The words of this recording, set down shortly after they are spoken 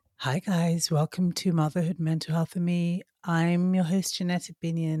Hi, guys. Welcome to Motherhood Mental Health and Me. I'm your host, Jeanette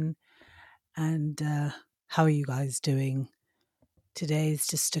Binion. And how are you guys doing? Today is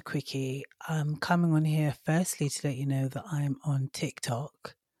just a quickie. I'm coming on here firstly to let you know that I'm on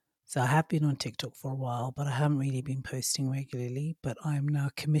TikTok. So I have been on TikTok for a while, but I haven't really been posting regularly. But I'm now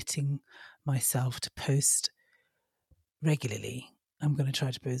committing myself to post regularly. I'm going to try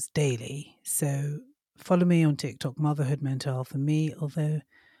to post daily. So follow me on TikTok, Motherhood Mental Health and Me, although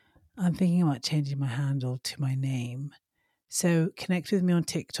I'm thinking about changing my handle to my name. So connect with me on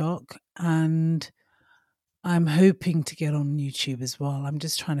TikTok, and I'm hoping to get on YouTube as well. I'm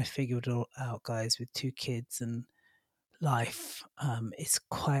just trying to figure it all out, guys, with two kids and life. It's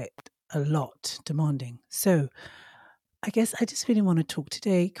quite a lot demanding. So I guess I just really want to talk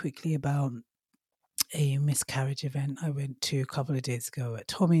today quickly about a miscarriage event I went to a couple of days ago at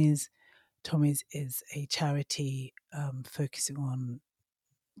Tommy's. Tommy's is a charity focusing on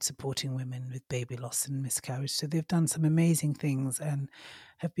supporting women with baby loss and miscarriage. So they've done some amazing things and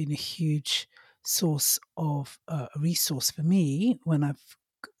have been a huge source of a resource for me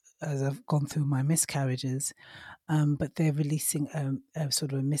as I've gone through my miscarriages. But they're releasing a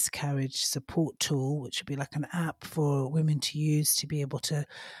sort of a miscarriage support tool, which would be like an app for women to use to be able to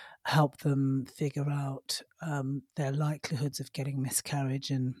help them figure out their likelihoods of getting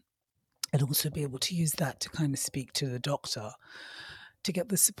miscarriage and also be able to use that to kind of speak to the doctor to get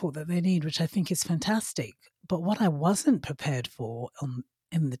the support that they need, which I think is fantastic. But what I wasn't prepared for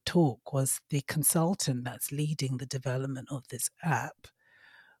in the talk was the consultant that's leading the development of this app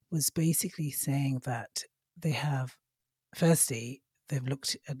was basically saying that they have, firstly, they've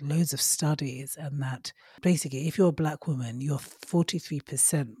looked at loads of studies, and that basically, if you're a black woman, you're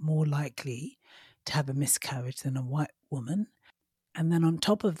 43% more likely to have a miscarriage than a white woman. And then on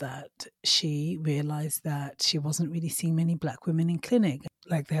top of that, she realized that she wasn't really seeing many black women in clinic.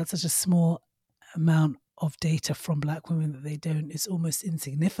 Like they had such a small amount of data from black women that it's almost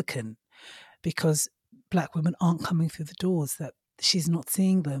insignificant because black women aren't coming through the doors, that she's not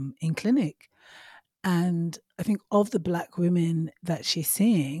seeing them in clinic. And I think of the black women that she's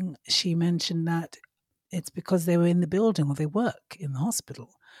seeing, she mentioned that it's because they were in the building or they work in the hospital.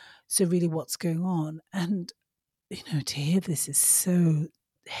 So really what's going on? And to hear this is so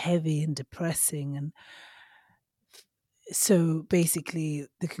heavy and depressing. And so basically,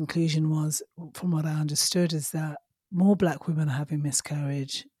 the conclusion was, from what I understood, is that more black women are having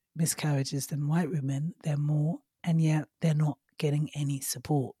miscarriages than white women. They're more, and yet they're not getting any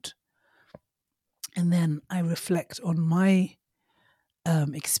support. And then I reflect on my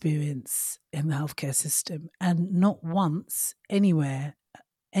experience in the healthcare system, and not once, anywhere,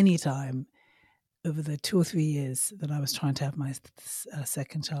 anytime over the 2 or 3 years that I was trying to have my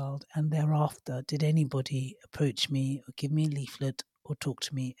second child and thereafter did anybody approach me or give me a leaflet or talk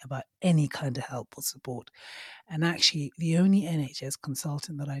to me about any kind of help or support. And actually, the only NHS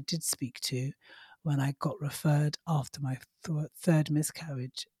consultant that I did speak to when I got referred after my third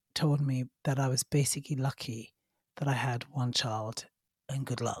miscarriage told me that I was basically lucky that I had one child and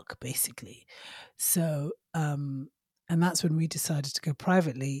good luck, basically. So, and that's when we decided to go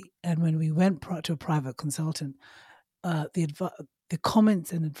privately. And when we went to a private consultant, the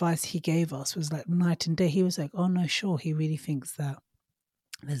comments and advice he gave us was like night and day. He was like, "Oh no, sure." He really thinks that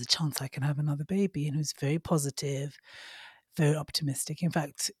there's a chance I can have another baby, and he was very positive, very optimistic. In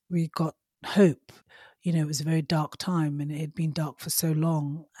fact, we got hope. It was a very dark time, and it had been dark for so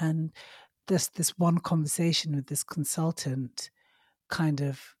long. And this one conversation with this consultant kind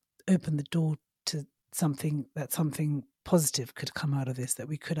of opened the door to something positive could come out of this, that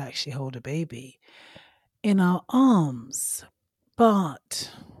we could actually hold a baby in our arms.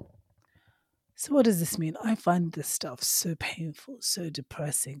 But so what does this mean? I find this stuff so painful, so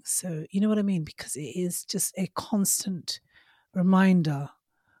depressing. So you know what I mean? Because it is just a constant reminder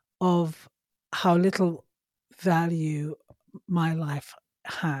of how little value my life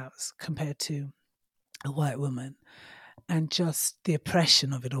has compared to a white woman. And just the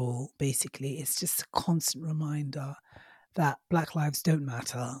oppression of it all, basically. It's just a constant reminder that Black lives don't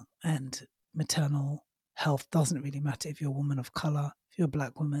matter and maternal health doesn't really matter if you're a woman of colour, if you're a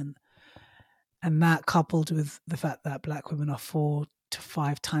Black woman. And that, coupled with the fact that Black women are 4 to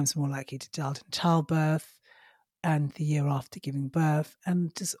 5 times more likely to die in childbirth and the year after giving birth,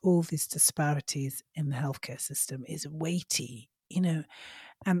 and just all these disparities in the healthcare system is weighty, and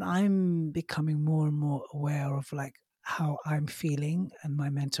I'm becoming more and more aware of like how I'm feeling and my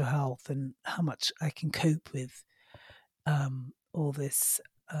mental health and how much I can cope with all this.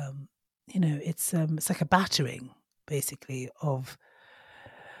 It's like a battering, basically, of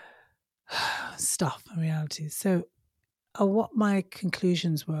stuff and realities. So what my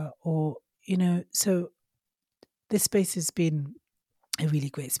conclusions were, or, so this space has been a really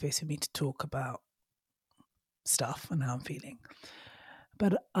great space for me to talk about stuff and how I'm feeling.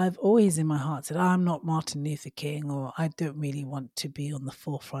 But I've always in my heart said, I'm not Martin Luther King, or I don't really want to be on the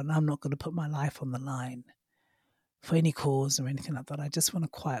forefront. I'm not going to put my life on the line for any cause or anything like that. I just want a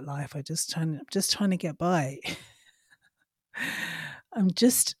quiet life. I'm just trying to get by. I'm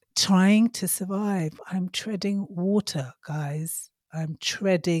just trying to survive. I'm treading water, guys. I'm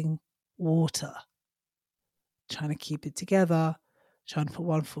treading water. Trying to keep it together, trying to put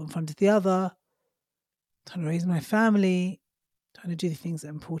one foot in front of the other, trying to raise my family, trying to do the things that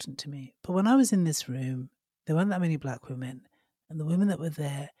are important to me. But when I was in this room, there weren't that many black women, and the women that were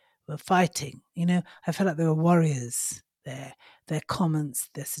there were fighting. I felt like there were warriors there. Their comments,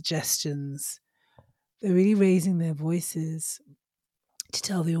 their suggestions, they're really raising their voices to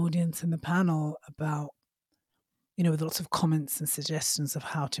tell the audience and the panel about, with lots of comments and suggestions of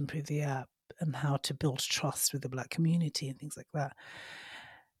how to improve the app and how to build trust with the black community and things like that.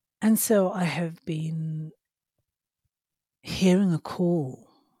 And so I have been hearing a call.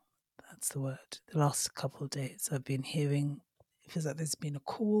 That's the word. The last couple of days I've been hearing, it feels like there's been a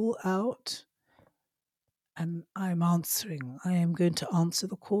call out, and I'm answering. I am going to answer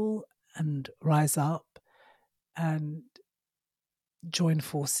the call and rise up and join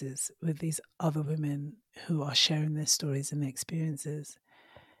forces with these other women who are sharing their stories and their experiences,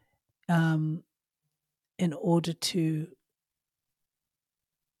 in order to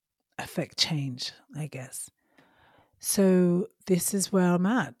affect change, I guess. So this is where I'm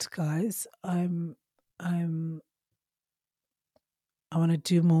at, guys. I want to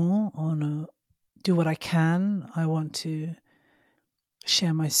do more. I want to do what I can. I want to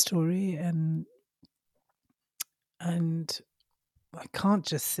share my story, and I can't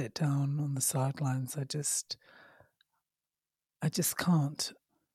just sit down on the sidelines. I just can't.